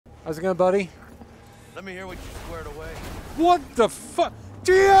How's it going, buddy? Let me hear what you squared away. What the fuck?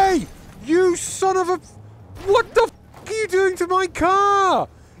 DA! You son of a... What the fuck are you doing to my car?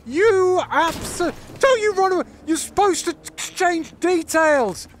 You Don't you run away! You're supposed to exchange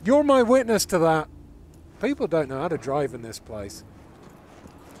details! You're my witness to that. People don't know how to drive in this place.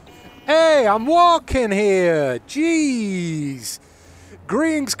 Hey, I'm walking here! Jeez!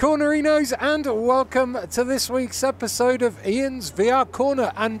 Greetings, Cornerinos, and welcome to this week's episode of Ian's VR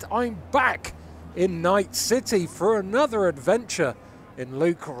Corner. And I'm back in Night City for another adventure in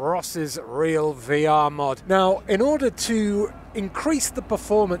Luke Ross's R.E.A.L VR mod. Now, in order to increase the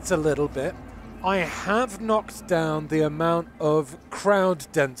performance a little bit, I have knocked down the amount of crowd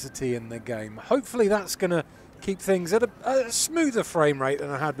density in the game. Hopefully that's going to keep things at a smoother frame rate than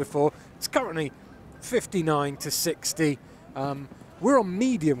I had before. It's currently 59 to 60. We're on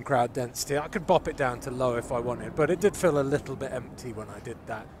medium crowd density. I could bop it down to low if I wanted, but it did feel a little bit empty when I did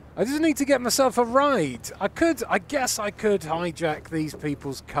that. I just need to get myself a ride. I guess I could hijack these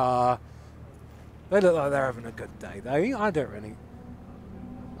people's car. They look like they're having a good day, though. I don't really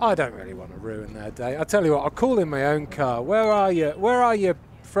want to ruin their day. I tell you what, I'll call in my own car. Where are you? Where are you,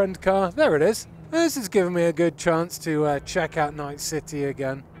 friend car? There it is. This has given me a good chance to check out Night City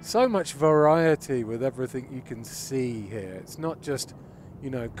again. So much variety with everything you can see here. It's not just, you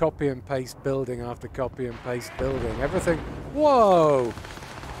know, copy and paste building after copy and paste building. Everything... Whoa!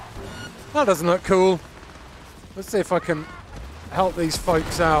 That doesn't look cool. Let's see if I can help these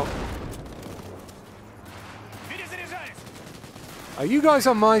folks out. Are you guys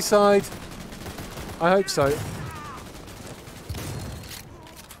on my side? I hope so.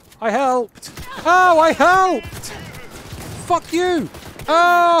 I helped! Oh, I helped! Fuck you!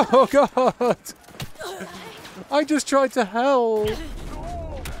 Oh, God! I just tried to help.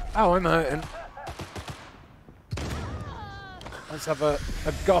 Oh, I'm hurting. Let's have a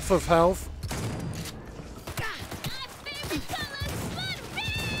guff of health.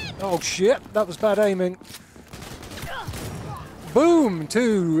 Oh, shit. That was bad aiming. Boom!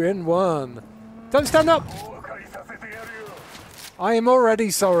 2 in 1. Don't stand up! I am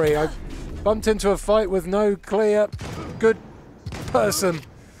already sorry. I bumped into a fight with no clear, good person.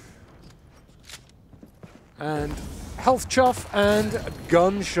 And health chuff and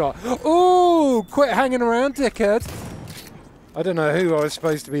gunshot. Ooh! Quit hanging around, dickhead. I don't know who I was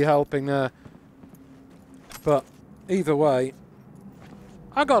supposed to be helping there. But either way,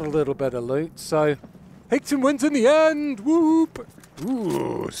 I got a little bit of loot, so Higton wins in the end! Whoop!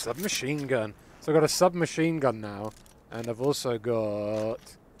 Ooh, submachine gun. So I've got a submachine gun now. And I've also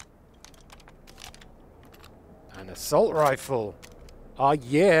got an assault rifle. Oh,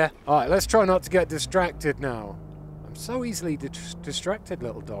 yeah. Alright, let's try not to get distracted now. I'm so easily distracted,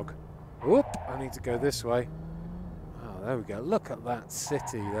 little dog. Whoop! I need to go this way. Oh, there we go. Look at that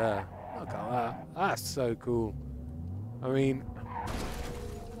city there. Look at that. That's so cool. I mean,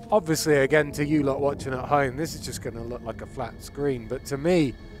 obviously, again, to you lot watching at home, this is just going to look like a flat screen. But to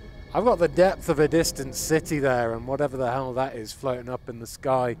me, I've got the depth of a distant city there and whatever the hell that is floating up in the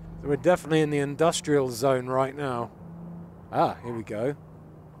sky. So we're definitely in the industrial zone right now. Ah, here we go.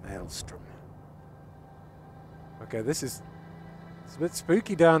 Maelstrom. Okay, it's a bit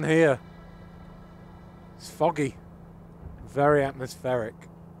spooky down here. It's foggy. Very atmospheric.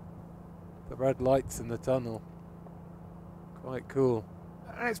 The red lights in the tunnel. Quite cool.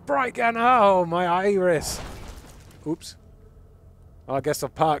 And it's bright again. Oh, my iris. Oops. I guess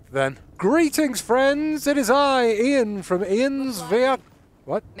I've parked then. Greetings, friends! It is I, Ian, from Ian's VR...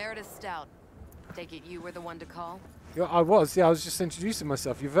 What? Meredith Stout. Take it you were the one to call? Yeah, I was just introducing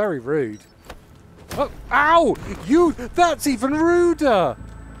myself. You're very rude. Oh, ow! You... That's even ruder!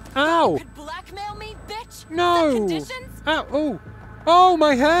 Ow! You could blackmail me, bitch? No! Conditions? Ow! Oh! Oh,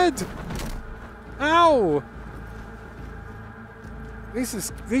 my head! Ow!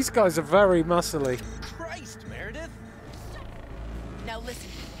 These guys are very muscly. Christ, Meredith! Now listen.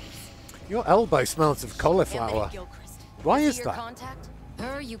 Your elbow smells of cauliflower. Why is that? Contact?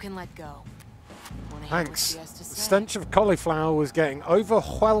 Her you can let go. Thanks. The stench of cauliflower was getting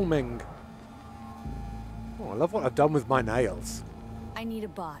overwhelming. Oh, I love what I've done with my nails. I need a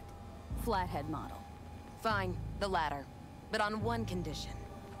bot. Flathead model. Fine, the latter. But on one condition.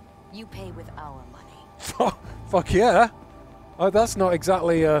 You pay with our money. Fuck yeah. Oh, that's not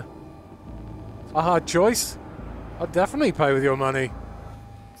exactly a hard choice. I'll definitely pay with your money.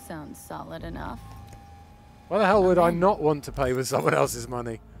 Sounds solid enough. Why the hell would I not want to pay with someone else's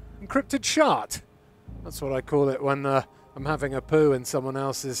money? Encrypted shot. That's what I call it when I'm having a poo in someone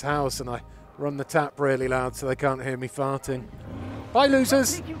else's house and I run the tap really loud so they can't hear me farting. Bye,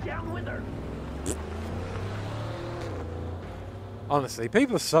 losers! Honestly,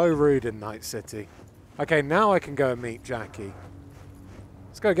 people are so rude in Night City. Okay, now I can go and meet Jackie.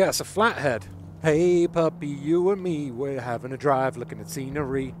 Let's go get us a Flathead. Hey, puppy, you and me, we're having a drive looking at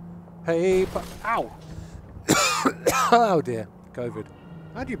scenery. Hey, ow! Oh dear, COVID.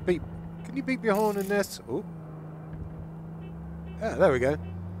 How do you beep? Can you beep your horn in this? Oh. Yeah, there we go.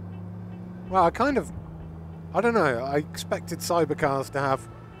 Well, I don't know, I expected cybercars to have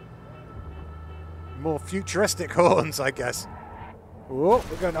more futuristic horns, I guess. Oh,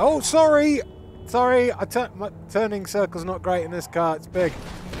 we're going, oh, sorry! Sorry, my turning circle's not great in this car, it's big.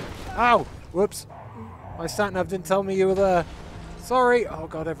 Ow! Whoops. My sat-nav didn't tell me you were there. Sorry! Oh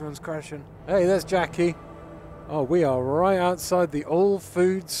god, everyone's crashing. Hey, there's Jackie. Oh, we are right outside the All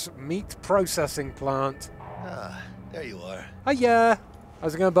Foods meat processing plant. Ah, there you are. Hiya!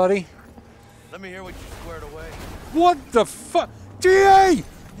 How's it going, buddy? Let me hear what you squared away. What the fuck? DA!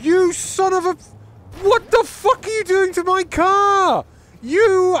 You son of a... What the fuck are you doing to my car?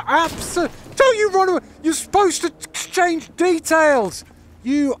 You Don't you run away! You're supposed to exchange details!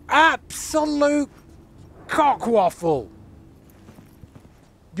 You absolute cockwaffle!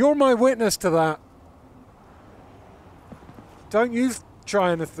 You're my witness to that. Don't you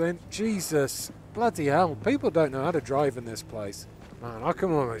try anything. Jesus. Bloody hell. People don't know how to drive in this place. Man, I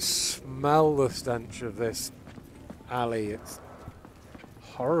can almost smell the stench of this alley. It's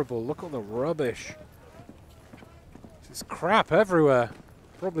horrible. Look at all the rubbish. There's crap everywhere.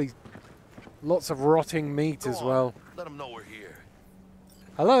 Probably lots of rotting meat as well. Let them know we're here.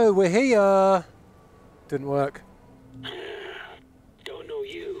 Hello, we're here. Didn't work. Don't know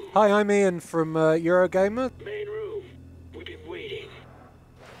you. Hi, I'm Ian from Eurogamer. Main room. We've been waiting.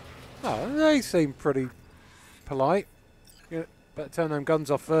 Oh, they seem pretty polite. Yeah, better turn them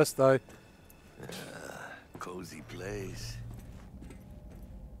guns off first, though. Cozy place.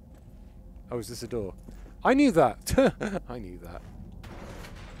 Oh, is this a door? I knew that. I knew that.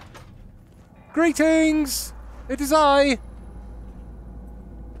 Greetings! It is I!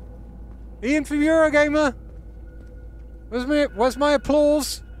 Ian from Eurogamer! Where's my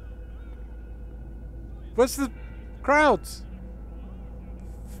applause? Where's the crowds?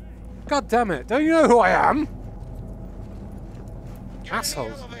 God damn it, don't you know who I am?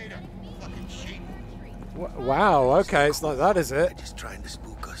 Assholes. Wow, okay, it's like that, is it? Just trying to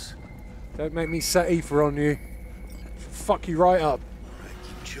spook us. Don't make me set ether on you. Fuck you right up. Alright,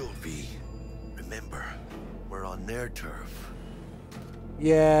 keep chill, V. Remember, we're on their turf.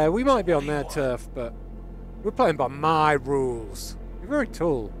 Yeah, we might be on their turf, but we're playing by my rules. You're very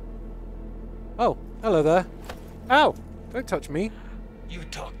tall. Oh, hello there. Ow! Don't touch me. You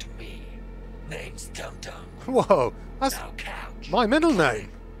talk to me. Name's Dum Dum. Whoa, that's Now couch. my middle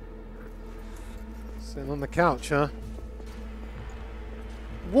name. Sitting on the couch, huh?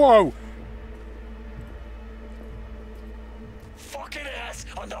 Whoa! Fucking ass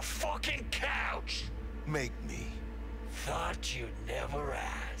on the fucking couch. Make me. Thought you'd never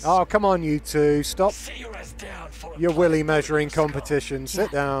ask. Oh, come on, you two. Stop Sit your ass down for your a willy measuring competition.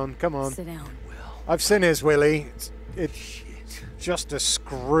 Sit down. Come on. Sit down. I've seen his willy. It's just a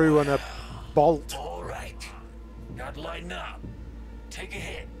screw and a bolt. All right. Now line up. Take a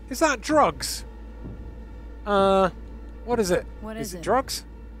hit. Is that drugs? What is it? What is is it? it? Drugs?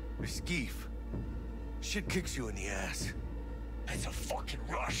 Skeef. Shit kicks you in the ass. It's a fucking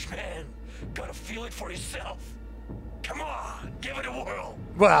rush, man. Gotta feel it for yourself. Come on, give it a whirl.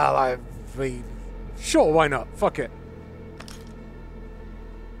 Well, I mean, sure, why not? Fuck it.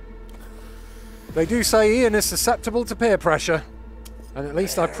 They do say Ian is susceptible to peer pressure, and at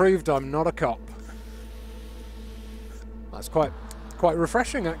least I proved I'm not a cop. That's quite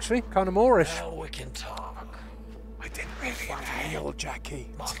refreshing, actually. Kind of Moorish. Now we can talk. I didn't really inhale, Jackie.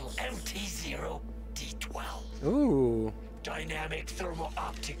 Model MT-0D12. Ooh. Dynamic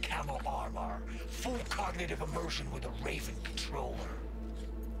thermo-optic camo armor. Full cognitive immersion with a Raven controller.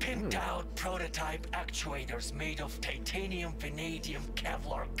 Pinned out prototype actuators made of titanium, vanadium,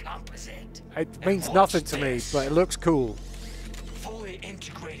 Kevlar composite. It means nothing to me, but it looks cool. Fully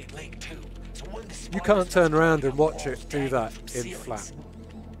integrated link tube. So when the You can't turn around and watch it do that in flat.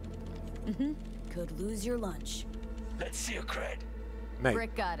 Could lose your lunch. Let's see your cred. Mate,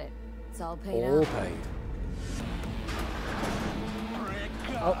 Rick got it. It's all paid all out. paid.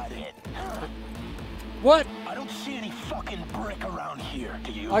 Got it. What? I don't see any fucking brick around here,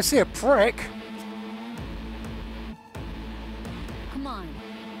 do you? I see a prick. Come on.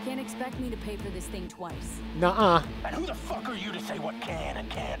 Can't expect me to pay for this thing twice. Nuh-uh. And who the fuck are you to say what can and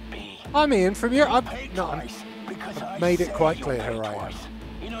can't be? I'm Ian from your... I've I've made it quite clear who I am.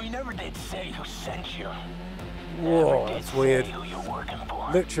 You know, you never did say who sent you. Whoa, that's weird. Who you're working for.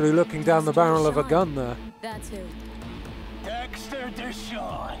 Literally looking down the barrel of a gun there. That's who. Dexter!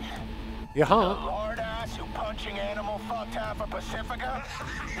 Deshawn. You heart? Lord ass who punching animal fucked half of Pacifica?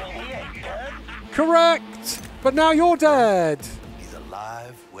 And he ain't dead? Correct! But now you're dead! He's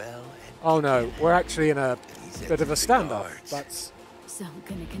alive, well, and Oh no, we're actually in a bit of a standoff. guards. That's So I'm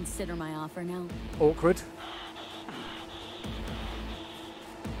gonna consider my offer now. awkward.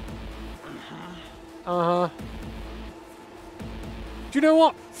 Uh-huh. Do you know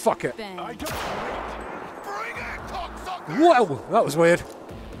what? Fuck it. Bang. Bring it, cocksucker! Whoa, that was weird.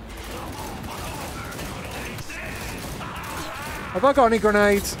 Have I got any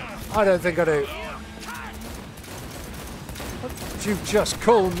grenades? I don't think I do. What did you just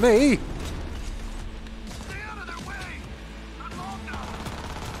call me?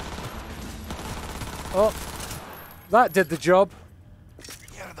 Oh, that did the job.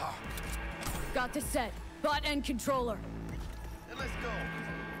 Got the set. Bot and controller.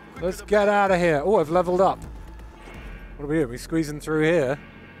 Let's get out of here. Oh, I've leveled up. What are we doing? We squeezing through here?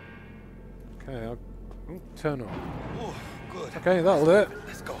 Okay, I'll turn on. Oh, good. Okay, that'll do it.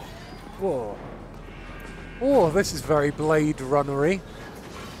 Let's go. Whoa. Oh, this is very Blade Runnery.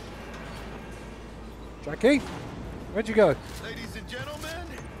 Jackie? Where'd you go? Ladies and gentlemen,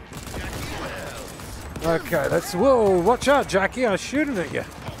 Jackie Wells. Okay, let's... Whoa, watch out, Jackie. I'm shooting at you.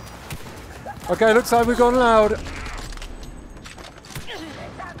 Okay, looks like we've gone loud.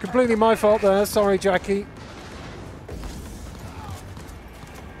 Completely my fault there. Sorry, Jackie.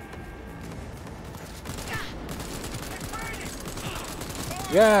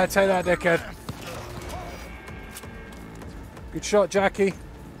 Yeah, take that, dickhead. Good shot, Jackie.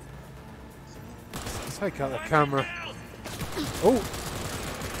 Take out the camera. Oh.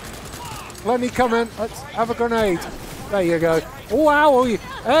 Plenty coming. Let's have a grenade. There you go. Oh, ow.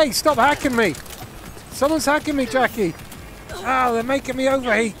 Hey, stop hacking me. Someone's hacking me, Jackie. Ah, they're making me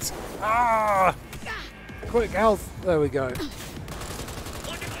overheat. Ah. Quick health. There we go.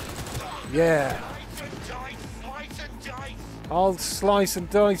 Yeah. I'll slice and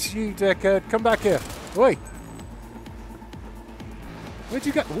dice you, dickhead. Come back here. Wait. Where'd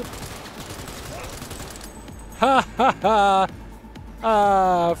you go? Ooh. Ha ha ha!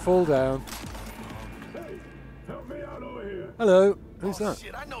 Ah, fall down. Help me out over here. Hello. Who's that?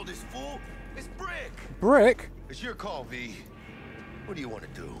 Shit, I know this fool. It's Brick. Brick? It's your call, V. What do you want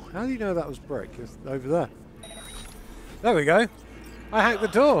to do? How do you know that was Brick? It's over there. There we go. I hacked the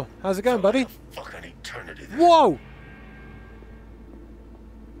door. How's it going, buddy? Fucking eternity. Whoa!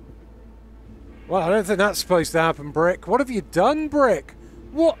 Well, I don't think that's supposed to happen, Brick. What have you done, Brick?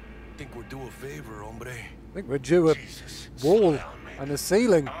 What? Think we're due a favor, hombre. I think we're due a Jesus, wall slow down, man. and a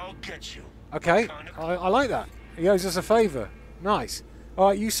ceiling. I'll get you. Okay, I like that. He owes us a favour. Nice. All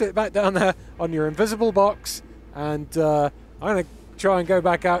right, you sit back down there on your invisible box, and I'm going to try and go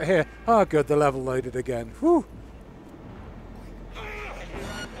back out here. Oh, good, the level loaded again. Whew.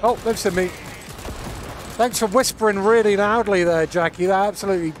 Oh, they've seen me. Thanks for whispering really loudly there, Jackie. That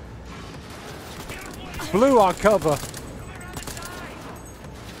absolutely blew our cover.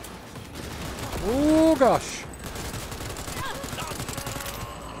 Oh, gosh.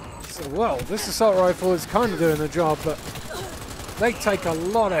 So, well, this assault rifle is kind of doing the job, but they take a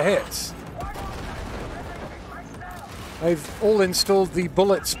lot of hits. They've all installed the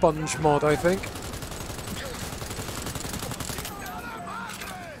bullet sponge mod, I think.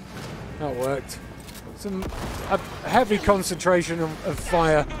 That worked. A heavy concentration of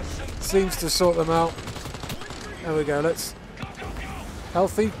fire seems to sort them out. There we go, let's...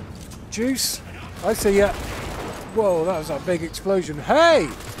 Healthy juice. I see ya. Whoa, that was a big explosion. Hey!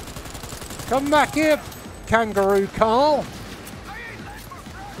 Come back here, Kangaroo Carl.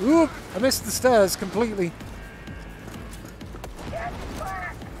 Oop, I missed the stairs completely.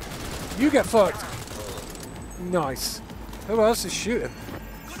 You get fucked. Nice. Who else is shooting?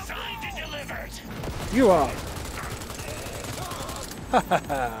 Signed and delivered. You are.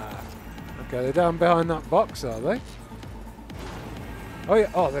 Okay, they're down behind that box, are they? Oh yeah.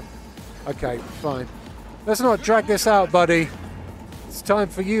 Oh, they're... Okay, fine. Let's not drag this out, buddy. It's time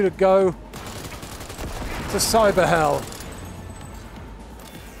for you to go to cyber hell.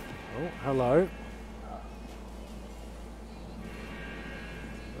 Oh, hello.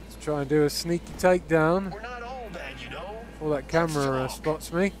 Let's try and do a sneaky takedown We're not all bad, you know. before that camera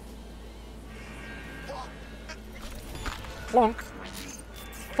spots me. Plonk.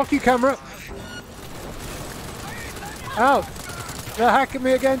 Fuck you, camera. Ow. They're hacking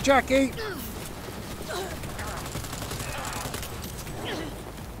me again, Jackie.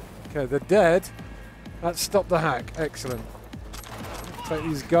 Okay, they're dead. That stopped the hack. Excellent. Take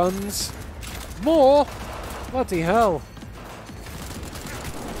these guns. More? Bloody hell.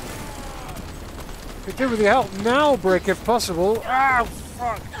 Could do with your help now, Brick, if possible. Ow,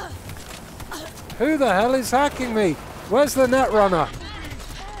 fuck. Who the hell is hacking me? Where's the netrunner?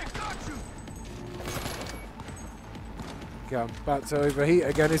 Okay, I'm about to overheat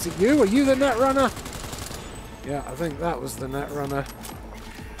again. Is it you? Are you the netrunner? Yeah, I think that was the netrunner.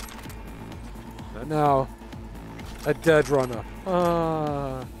 And now, a dead runner.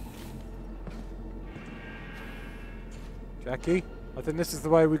 Ah. Jackie? I think this is the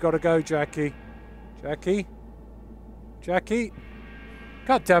way we got to go, Jackie. Jackie? Jackie?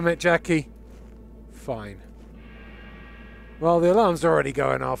 God damn it, Jackie. Fine. Well, the alarm's already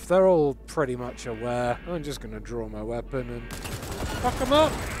going off. They're all pretty much aware. I'm just going to draw my weapon and fuck them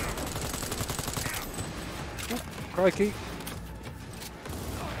up. Oh, crikey.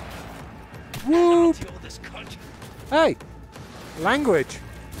 Whoop! Hey! Language!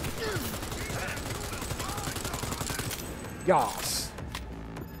 Yas.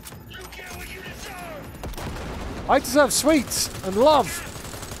 I deserve sweets and love.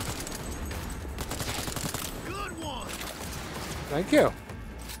 Good one. Thank you.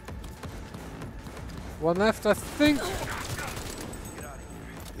 One left, I think.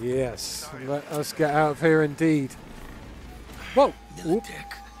 Yes. Let us get out of here indeed. Whoa! Whoop.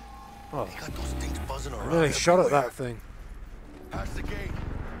 Militech. Oh, They got those things buzzing I around. nearly shot at everywhere. that thing. Past the gate.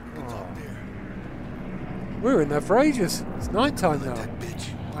 It's up there. We were in there for ages. It's night time Let now. that bitch.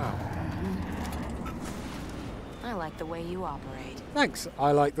 Wow. I like the way you operate. Thanks.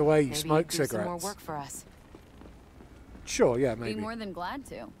 I like the way you Maybe smoke do some cigarettes. more work for us. Sure, yeah, Be maybe. more than glad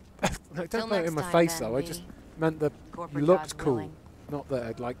to. No, Till don't put it in next my time, face, then, though. I V. just meant that Corporate you looked God's cool. willing. Not that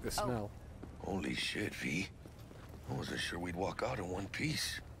I'd like the smell. Holy shit, V. I wasn't sure we'd walk out in one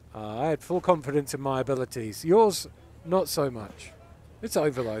piece. I had full confidence in my abilities. Yours, not so much. It's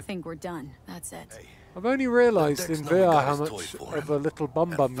over, though. I think we're done. That's it. Hey, I've only realised Dex in know we VR got how his much toy for of him. a little bum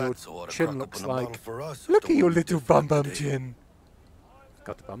bum your Fatso oughta chin crack looks open a bottle like. for us if Look the at your world's little different bum bum today. chin.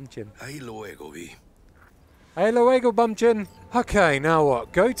 Got the bum chin. Ahí luego, V. Hey, luego, bum chin. Okay, now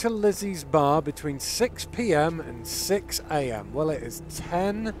what? Go to Lizzie's bar between 6 p.m. and 6 a.m. Well, it is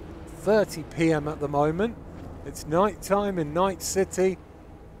 10:30 p.m. at the moment. It's night time in Night City,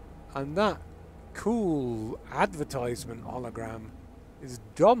 and that cool advertisement hologram is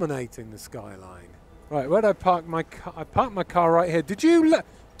dominating the skyline. Right, where'd I park my car? I parked my car right here. Did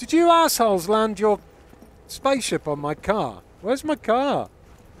you assholes land your spaceship on my car? Where's my car?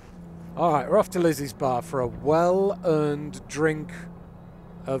 All right, we're off to Lizzie's bar for a well-earned drink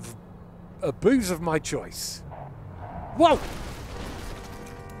of a booze of my choice. Whoa!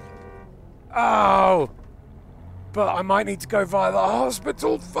 Oh! But I might need to go via the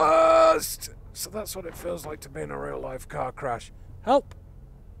hospital first! So that's what it feels like to be in a real-life car crash. Help!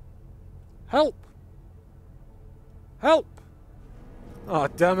 Help! Help! Oh,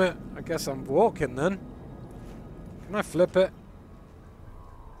 damn it. I guess I'm walking then. Can I flip it?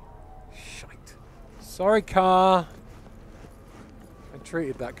 Shite. Sorry, car. I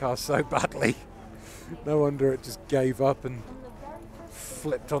treated that car so badly. No wonder it just gave up and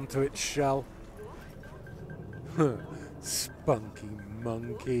flipped onto its shell. Spunky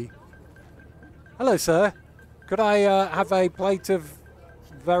monkey. Hello, sir. Could I have a plate of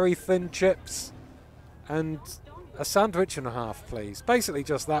very thin chips and a sandwich and a half, please? Basically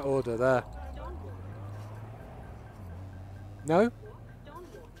just that order there. No?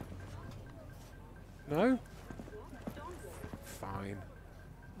 No? Fine.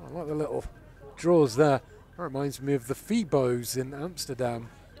 I like the little drawers there. That reminds me of the Phoebos in Amsterdam.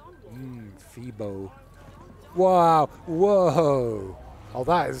 Phoebo. Wow. Whoa. Oh,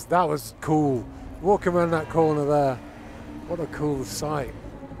 that was cool. Walking around that corner there. What a cool sight.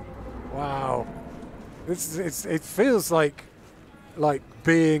 Wow. It feels like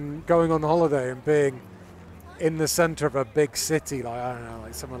going on holiday and being in the center of a big city, like, I don't know,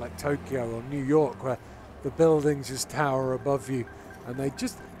 like somewhere like Tokyo or New York, where the buildings just tower above you, and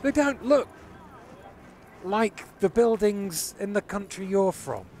they don't look like the buildings in the country you're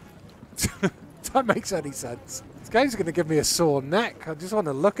from. If that makes any sense. This game's going to give me a sore neck. I just want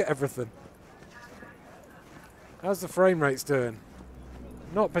to look at everything. How's the frame rates doing?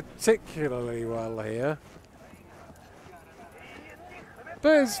 Not particularly well here.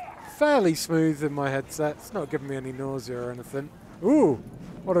 But it's fairly smooth in my headset. It's not giving me any nausea or anything. Ooh,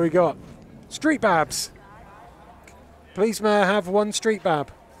 what do we got? Street babs. Please, may I have one street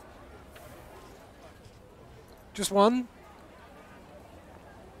bab? Just one?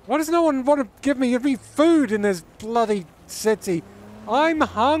 Why does no one want to give me food in this bloody city? I'm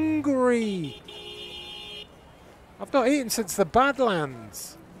hungry. I've not eaten since the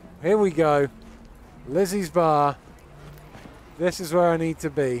Badlands. Here we go. Lizzie's bar. This is where I need to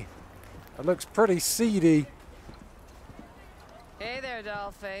be. It looks pretty seedy. Hey there,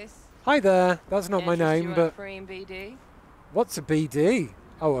 dollface. Hi there. That's not my Interest name, you in but cream BD? what's a BD?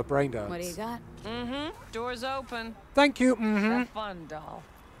 Oh, a brain dance. What do you got? Mm-hmm. Door's open. Thank you. Mm-hmm. Have fun, doll.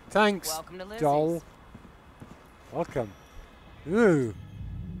 Thanks, Welcome to Lizzie's. doll. Welcome. Ooh.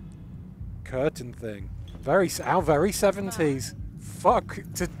 Curtain thing. How very 70s. Fuck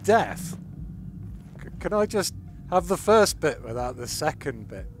to death. Can I just have the first bit without the second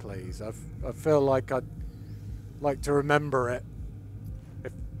bit, please? I feel like I'd like to remember it,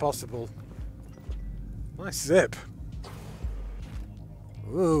 if possible. Nice zip.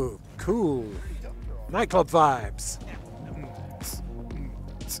 Ooh, cool. Nightclub vibes.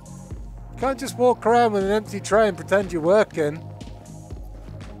 Can't just walk around with an empty tray and pretend you're working.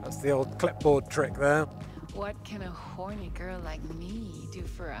 That's the old clipboard trick there. What can a horny girl like me do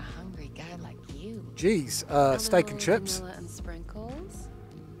for a hungry guy like you? Jeez, steak and chips. Vanilla and sprinkles?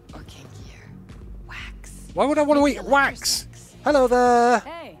 Or kinkier? Wax? Why would I want to Maybe eat wax? electrosex? Hello there.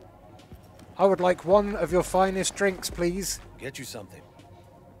 Hey. I would like one of your finest drinks, please. Get you something.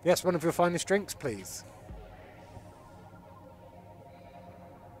 Yes, one of your finest drinks, please.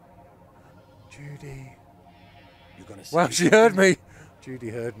 Judy. You're gonna Well, see she heard me. Judy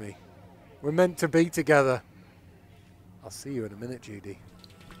heard me. We're meant to be together. I'll see you in a minute, Judy.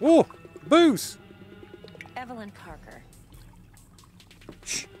 Oh, booze. Evelyn Parker.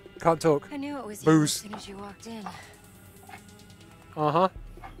 Shh, can't talk. I knew it was you Booze. as soon as you walked in. Uh-huh.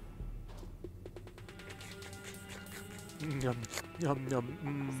 Yum, yum,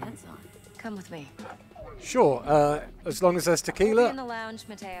 yum. What's that song? Come with me. Sure, as long as there's We'll be in tequila, the lounge,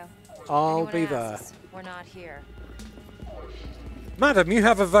 Mateo. I'll Anyone be there. asks, we're not here. Madam, you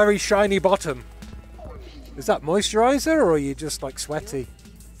have a very shiny bottom. Is that moisturizer, or are you just like sweaty?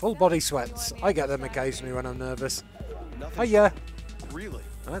 Full body sweats. I get them occasionally when I'm nervous. Oh yeah, Really?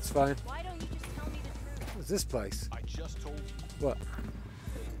 that's fine. Why don't you just tell me the truth? What's this place? I just told you. What?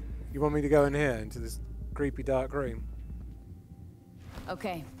 You want me to go in here, into this creepy dark room?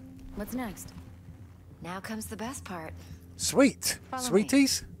 Okay. What's next? Now comes the best part. Sweet. Follow me.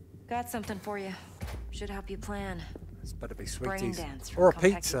 Sweeties? Got something for you. Should help you plan. It's better be Brain sweeties. dance from Or a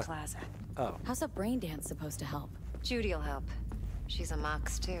Konpeki pizza. Plaza. Oh. How's a brain dance supposed to help? Judy'll help. She's a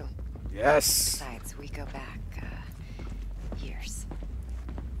mox too. Yes. Besides, we go back years.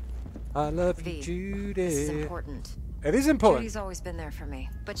 I love V, you, Judy. This is important. It is important. Judy's always been there for me,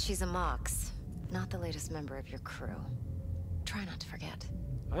 but she's a mox, not the latest member of your crew. Try not to forget.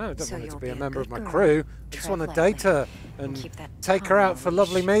 I don't So want her to you'll be a be a member of good my girl. crew. I just Tread want to date lightly her and and keep that take her tongue out on for a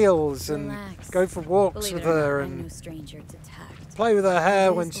lovely leash. meals and Relax. go for walks Believe with it or her not, I'm no and stranger to tact. play with her hair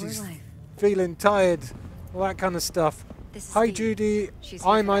It when is she's or life. feeling tired, all that kind of stuff. This is Hi, V. Judy. She's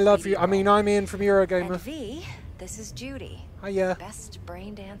here I'm for I that love you. media I mean, role. I'm Ian from And Eurogamer. V, this is Judy. Hiya. Best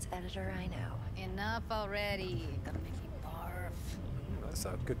brain dance editor I know. Enough already. Gonna make me barf. That's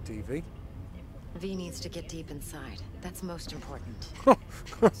a good TV. V needs to get deep inside. That's most important.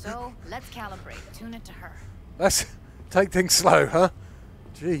 So, let's calibrate. Tune it to her. Let's take things slow, huh?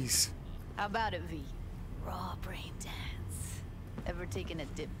 Jeez. How about it, V? Raw brain dance. Ever taken a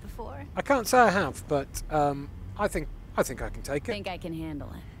dip before? I can't say I have, but I think I can take it. Think I can handle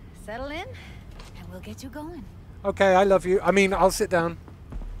it. Settle in, and we'll get you going. Okay, I love you. I mean, I'll sit down.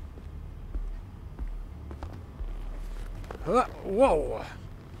 Whoa.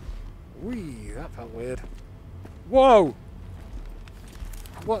 Wee, that felt weird. Whoa!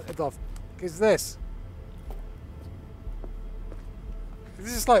 What the f is this?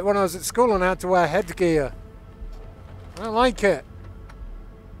 This is like when I was at school and I had to wear headgear. I don't like it.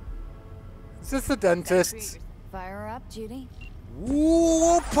 Is this the dentist? Fire her up, Judy.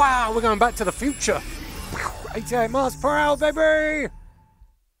 Whoop-ah! We're going back to the future. 88 miles per hour, baby!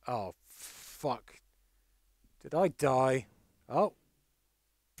 Oh, fuck. Did I die? Oh.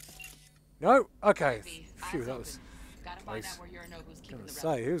 No? Okay. Phew, that was close. Gonna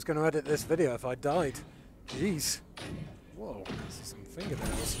say, who's going to edit this video if I died? Jeez. Whoa, I see some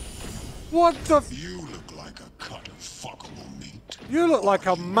fingernails. What the f— You look like a cut of fuckable meat. You look like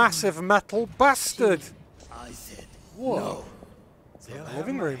a massive metal bastard! I said Whoa. no. They'll have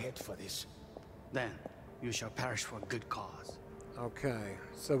Living my room. head for this. Then you shall perish for a good cause. Okay,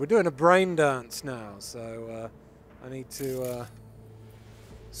 so we're doing a brain dance now, so I need to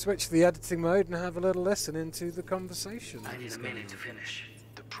switch the editing mode and have a little listen into the conversation. I need a minute to finish.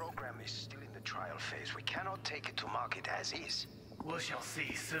 The program is still in the trial phase. We cannot take it to market as is. We shall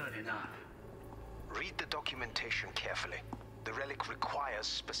see soon enough. Read the documentation carefully. The relic requires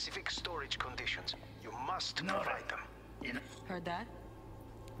specific storage conditions. You must provide them. Heard that?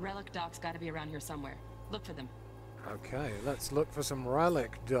 Relic docs gotta be around here somewhere. Look for them. Okay, let's look for some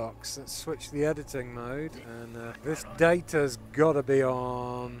relic docs. Let's switch the editing mode, and this data's gotta be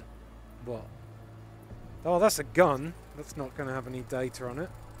on... what? Oh, that's a gun. That's not gonna have any data on it.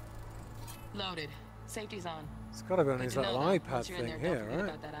 Loaded. Safety's on. It's gotta be on Good his to know, little though. iPad Once you're in thing there, here, don't forget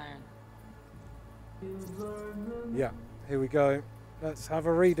right? about that iron. Yeah, here we go. Let's have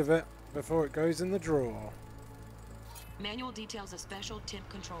a read of it before it goes in the drawer. Manual details a special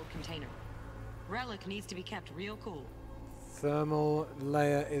temp-controlled container. Relic needs to be kept real cool. Thermal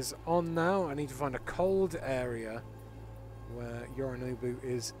layer is on now. I need to find a cold area where Yorinobu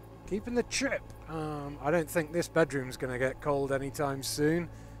is keeping the chip. I don't think this bedroom's going to get cold anytime soon,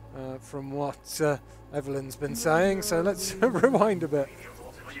 from what Evelyn's been saying. So let's rewind a bit.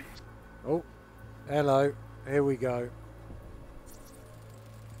 Oh, hello. Here we go.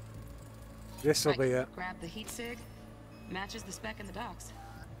 This'll be it. Grab the heat sig. Matches the spec in the docs.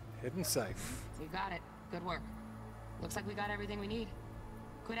 Hidden safe. We got it. Good work. Looks like we got everything we need.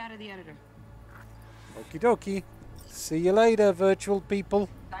 Quit out of the editor. Okie dokie. See you later, virtual people.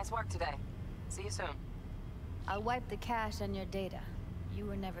 Nice work today. See you soon. I'll wipe the cache on your data. You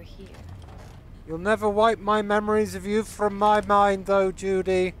were never here. You'll never wipe my memories of you from my mind, though,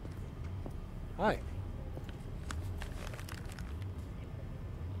 Judy. Hi.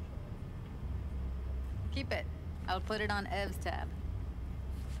 Keep it. I'll put it on Ev's tab.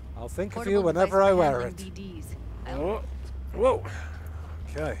 I'll think of Portable you whenever device I for wear handling it. DDs. Oh. Whoa.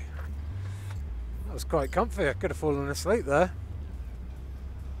 Okay. That was quite comfy. I could have fallen asleep there.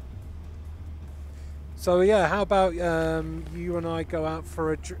 So yeah, how about you and I go out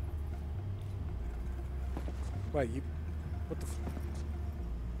for a wait, you... what the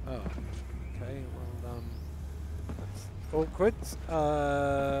oh. Okay, well, that's awkward.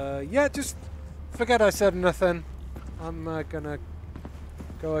 Yeah, just forget I said nothing. I'm gonna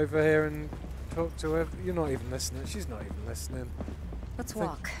go over here and talk to her. You're not even listening. She's not even listening. Let's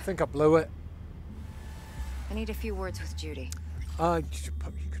walk. I think I blew it. I need a few words with Judy. You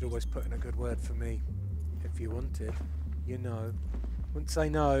could always put in a good word for me if you wanted. You know. Wouldn't say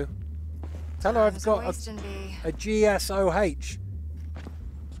no. Tell her I've got a GSOH.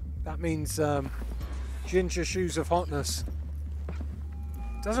 That means ginger shoes of hotness.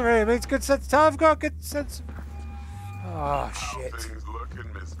 Doesn't really mean it's good sense. Tell her I've got a good sense. Oh, shit. Things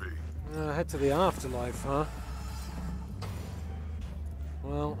looking, Miss V. Head to the afterlife, huh?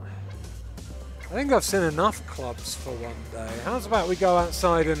 Well, I think I've seen enough clubs for one day. How's about we go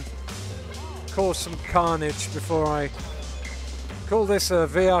outside and cause some carnage before I call this a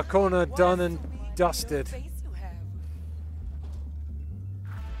VR corner done and dusted.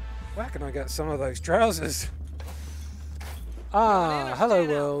 Where can I get some of those trousers? Ah, hello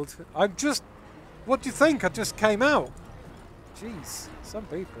world. I'm just... What do you think? I just came out. Jeez, some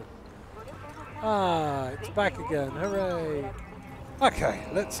people. Ah, it's back again. Hooray. Okay,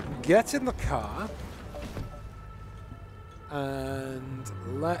 let's get in the car. And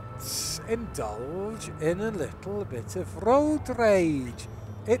let's indulge in a little bit of road rage.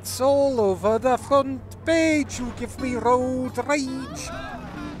 It's all over the front page. You give me road rage.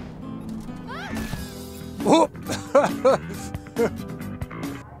 Oh.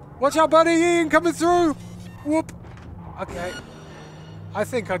 Watch out, buddy. Ian coming through. Whoop. Okay. I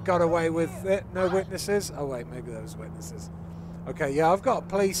think I got away with it. No witnesses. Oh, wait. Maybe there was witnesses. Okay, yeah, I've got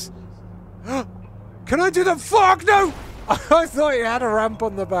police. Can I do the fuck? No! I thought you had a ramp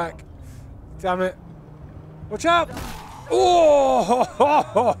on the back. Damn it. Watch out! Oh!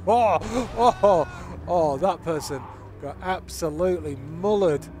 Oh, that person got absolutely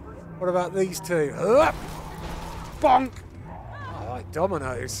mullered. What about these two? Bonk! Oh, like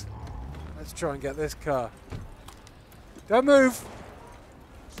dominoes. Let's try and get this car. Don't move.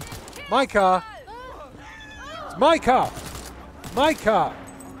 My car. It's my car. My car.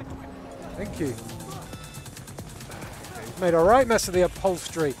 Thank you. Okay, made a right mess of the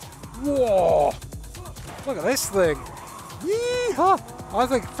upholstery. Whoa! Look at this thing. Yeehaw!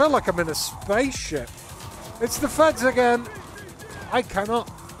 I feel like I'm in a spaceship. It's the feds again. I cannot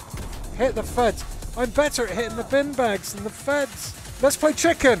hit the feds. I'm better at hitting the bin bags than the feds. Let's play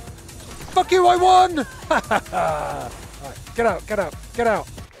chicken. Fuck you, I won! Right, get out, get out, get out.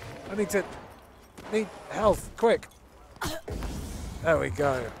 I need health, quick. There we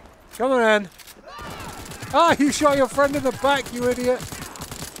go. Come on in. Ah, you shot your friend in the back, you idiot.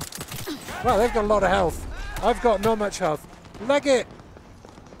 Well, they've got a lot of health. I've got not much health. Leg it.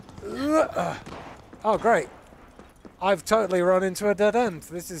 Oh, great. I've totally run into a dead end.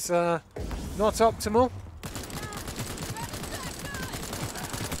 This is not optimal.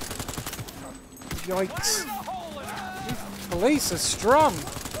 Yikes. These police are strong.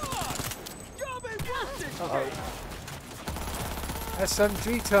 Uh-oh.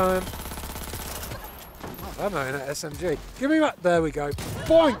 SMG time. I'm in an SMG. Give me that. There we go.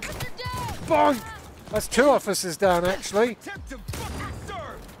 Boink! Boink! That's 2 officers down, actually.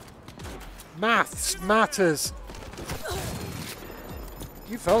 Maths matters.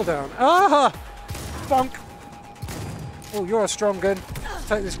 You fell down. Ah! Bonk! Oh, you're a strong gun.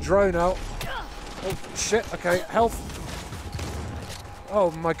 Take this drone out. Oh, shit. Okay, health.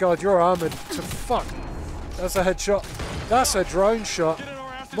 Oh my god, you're armored to fuck. That's a headshot. That's a drone shot.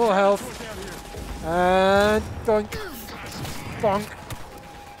 More health. And bonk. Bonk.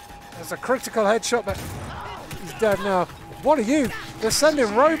 That's a critical headshot, but he's dead now. What are you? They're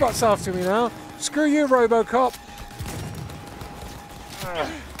sending robots after me now. Screw you, Robocop.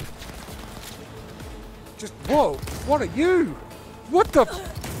 Just, whoa. What are you? What the?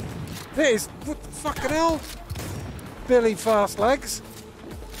 This is, what the fucking hell? Billy Fast Legs.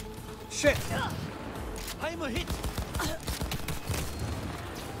 Shit. I'm a hit.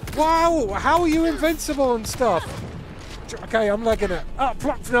 Wow, how are you invincible and stuff? Okay, I'm legging it. Oh,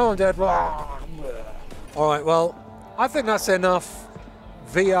 no, I'm dead. Alright, well, I think that's enough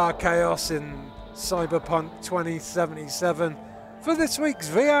VR chaos in Cyberpunk 2077 for this week's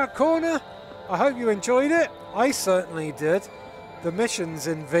VR Corner. I hope you enjoyed it. I certainly did. The missions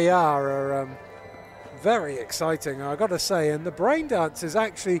in VR are very exciting, I've got to say, and the brain dance is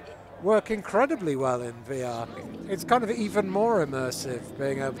actually work incredibly well in VR. It's kind of even more immersive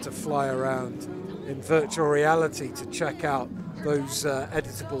being able to fly around in virtual reality to check out those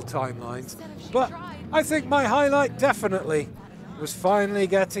editable timelines. But I think my highlight definitely was finally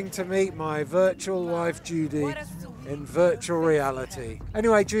getting to meet my virtual wife Judy in virtual reality.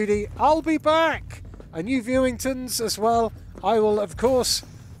 Anyway, Judy, I'll be back, and you Viewingtons as well. I will, of course,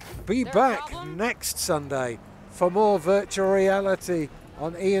 be back next Sunday for more virtual reality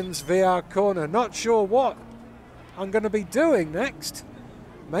on Ian's VR Corner. Not sure what I'm going to be doing next.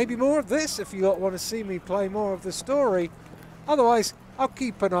 Maybe more of this if you want to see me play more of the story. Otherwise, I'll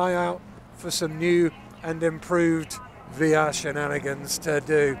keep an eye out for some new and improved VR shenanigans to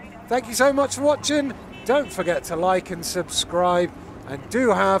do. Thank you so much for watching. Don't forget to like and subscribe, and do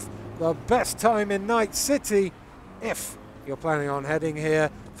have the best time in Night City if you're planning on heading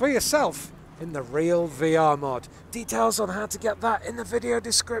here for yourself in the R.E.A.L VR mod. Details on how to get that in the video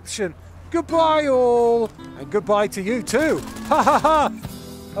description. Goodbye all, and goodbye to you too. Ha ha ha!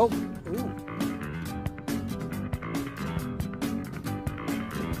 Oh, ooh.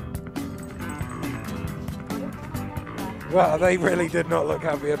 Well, they really did not look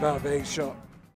happy about being shot.